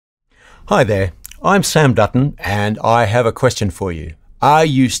Hi there, I'm Sam Dutton and I have a question for you. Are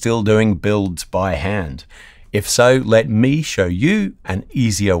you still doing builds by hand? If so, let me show you an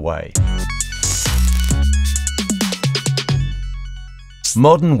easier way.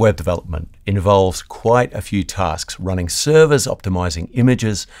 Modern web development involves quite a few tasks, running servers, optimizing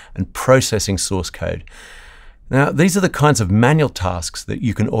images, and processing source code. Now, these are the kinds of manual tasks that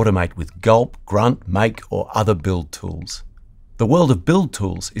you can automate with Gulp, Grunt, Make, or other build tools. The world of build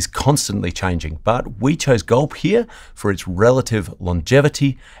tools is constantly changing, but we chose Gulp here for its relative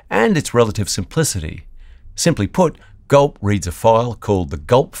longevity and its relative simplicity. Simply put, Gulp reads a file called the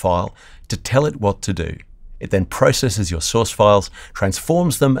Gulp file to tell it what to do. It then processes your source files,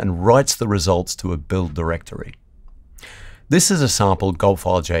 transforms them, and writes the results to a build directory. This is a sample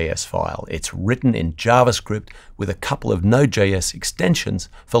Gulp.js file. It's written in JavaScript with a couple of Node.js extensions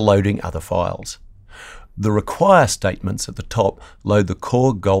for loading other files. The require statements at the top load the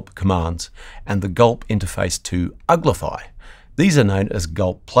core Gulp commands and the Gulp interface to Uglify. These are known as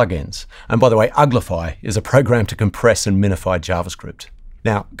Gulp plugins. And by the way, Uglify is a program to compress and minify JavaScript.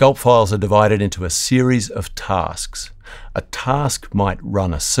 Now, Gulp files are divided into a series of tasks. A task might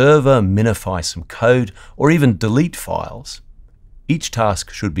run a server, minify some code, or even delete files. Each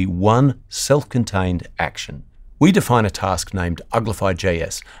task should be one self-contained action. We define a task named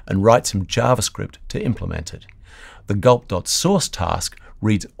Uglify.js and write some JavaScript to implement it. The Gulp.source task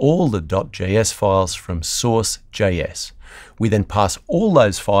reads all the .js files from source.js. We then pass all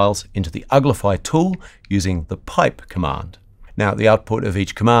those files into the Uglify tool using the pipe command. Now, the output of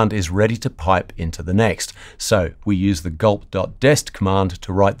each command is ready to pipe into the next, so we use the gulp.dest command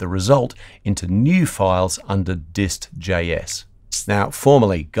to write the result into new files under dist.js. Now,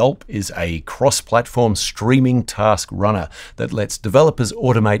 formally, Gulp is a cross-platform streaming task runner that lets developers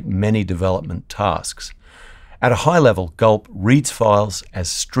automate many development tasks. At a high level, Gulp reads files as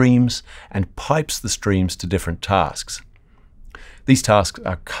streams and pipes the streams to different tasks. These tasks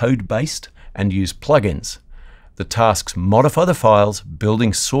are code-based and use plugins. The tasks modify the files,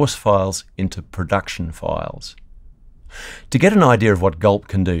 building source files into production files. To get an idea of what Gulp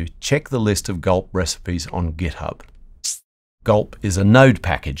can do, check the list of Gulp recipes on GitHub. Gulp is a Node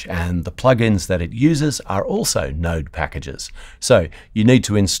package, and the plugins that it uses are also Node packages. So you need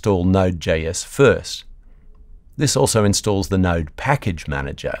to install Node.js first. This also installs the Node Package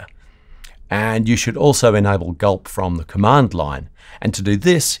Manager. And you should also enable Gulp from the command line. And to do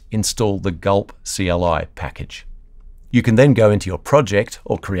this, install the Gulp CLI package. You can then go into your project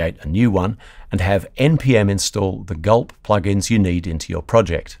or create a new one and have npm install the Gulp plugins you need into your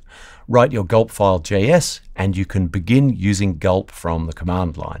project. Write your Gulp file.js and you can begin using Gulp from the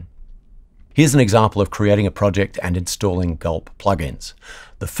command line. Here's an example of creating a project and installing Gulp plugins.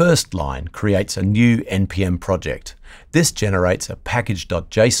 The first line creates a new npm project. This generates a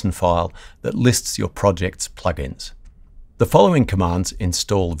package.json file that lists your project's plugins. The following commands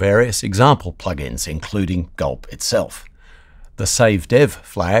install various example plugins, including Gulp itself. The savedev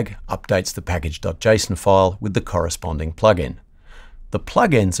flag updates the package.json file with the corresponding plugin. The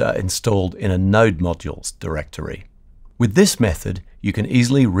plugins are installed in a node modules directory. With this method, you can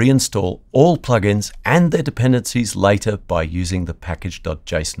easily reinstall all plugins and their dependencies later by using the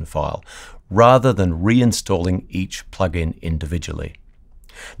package.json file, rather than reinstalling each plugin individually.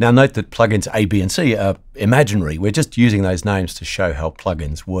 Now note that plugins A, B, and C are imaginary. We're just using those names to show how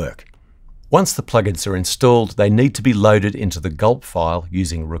plugins work. Once the plugins are installed, they need to be loaded into the Gulp file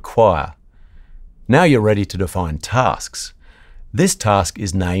using require. Now you're ready to define tasks. This task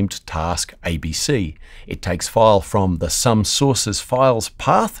is named task ABC. It takes file from the some sources files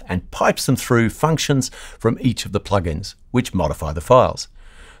path and pipes them through functions from each of the plugins, which modify the files.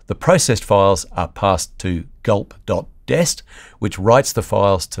 The processed files are passed to gulp.dest, which writes the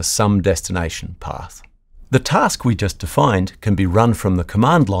files to some destination path. The task we just defined can be run from the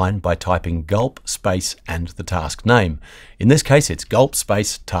command line by typing gulp space and the task name. In this case, it's gulp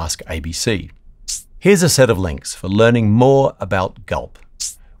space task ABC. Here's a set of links for learning more about Gulp.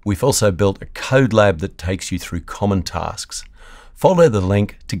 We've also built a code lab that takes you through common tasks. Follow the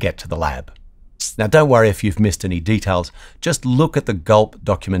link to get to the lab. Now don't worry if you've missed any details, just look at the Gulp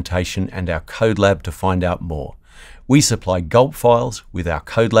documentation and our code lab to find out more. We supply Gulp files with our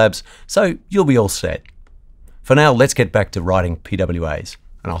code labs, so you'll be all set. For now, let's get back to writing PWAs,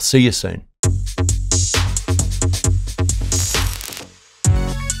 and I'll see you soon.